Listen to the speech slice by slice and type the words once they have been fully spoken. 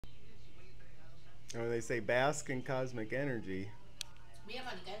When they say bask in cosmic energy,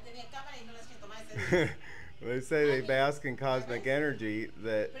 when they say they bask in cosmic energy,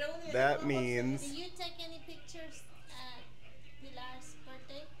 that means. Did you take any pictures at Pilar's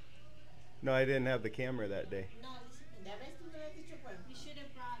birthday? No, I didn't have the camera that day. No, you should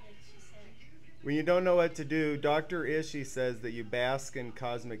have brought it, she said. When you don't know what to do, Dr. Ishii says that you bask in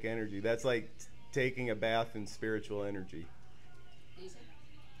cosmic energy. That's like taking a bath in spiritual energy.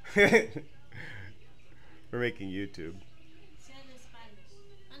 We're making YouTube. Say it in Spanish.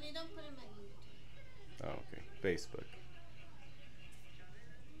 Honey, don't put him at YouTube. Oh, okay. Facebook.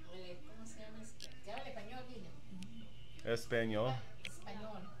 Espanol.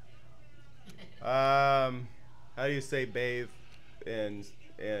 How do you say bathe in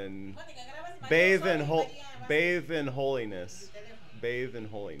bathe in holiness? Bathe in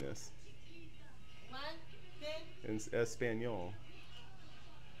holiness. What? In Espanol.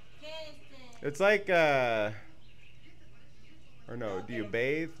 ¿Qué It's like or no, do you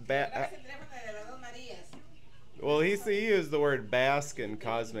bathe? Well, he used the word bask in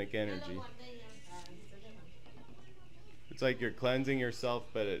cosmic energy. It's like you're cleansing yourself,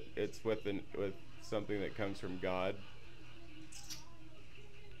 but it's with something that comes from God.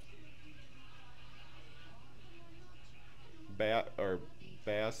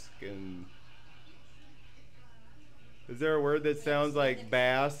 Bask in. Is there a word that sounds like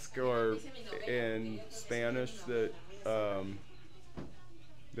bask or in Spanish that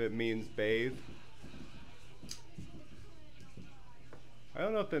that means bathe? I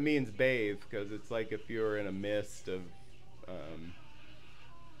don't know if it means bathe because it's like if you're in a mist of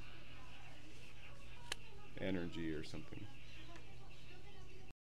energy or something.